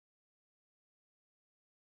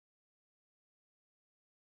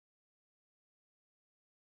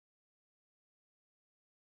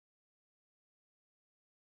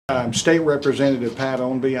I'm State Representative Pat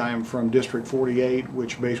Ownbey. I am from District 48,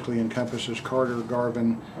 which basically encompasses Carter,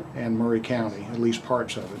 Garvin, and Murray County, at least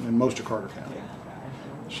parts of it, and most of Carter County.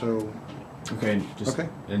 So, okay, okay.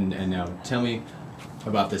 And now tell me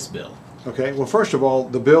about this bill. Okay, well, first of all,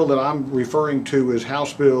 the bill that I'm referring to is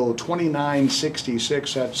House Bill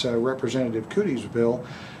 2966. That's Representative Cootie's bill.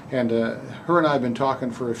 And her and I have been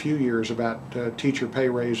talking for a few years about teacher pay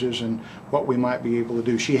raises and what we might be able to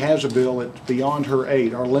do. She has a bill that's beyond her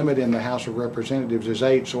 8. Our limit in the House of Representatives is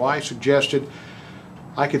 8. So I suggested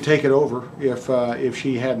I could take it over if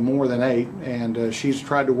she had more than 8. And she's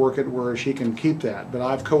tried to work it where she can keep that. But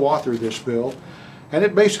I've co-authored this bill. And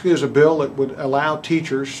it basically is a bill that would allow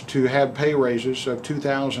teachers to have pay raises of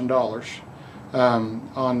 $2,000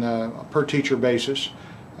 on a per teacher basis.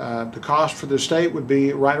 The cost for the state would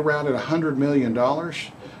be right around at $100 million.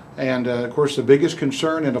 And of course the biggest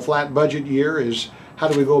concern in a flat budget year is how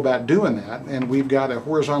do we go about doing that? And we've got a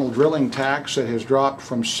horizontal drilling tax that has dropped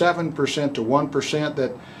from 7% to 1%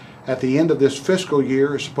 that at the end of this fiscal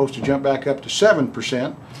year is supposed to jump back up to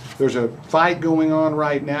 7%. There's a fight going on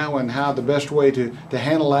right now on how the best way to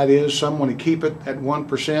handle that is. Some want to keep it at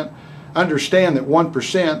 1%. Understand that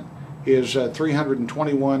 1% is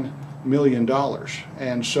 $321 million.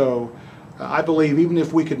 And so I believe even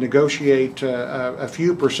if we could negotiate a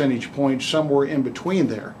few percentage points somewhere in between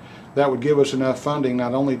there, that would give us enough funding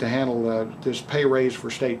not only to handle this pay raise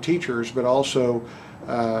for state teachers, but also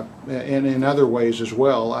in other ways as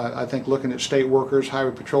well. I think looking at state workers,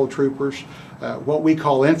 highway patrol troopers, what we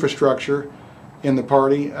call infrastructure in the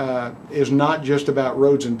party is not just about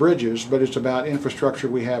roads and bridges, but it's about infrastructure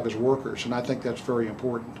we have as workers, and I think that's very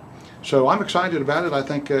important. So I'm excited about it. I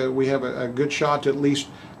think we have a good shot to at least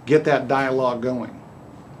get that dialogue going.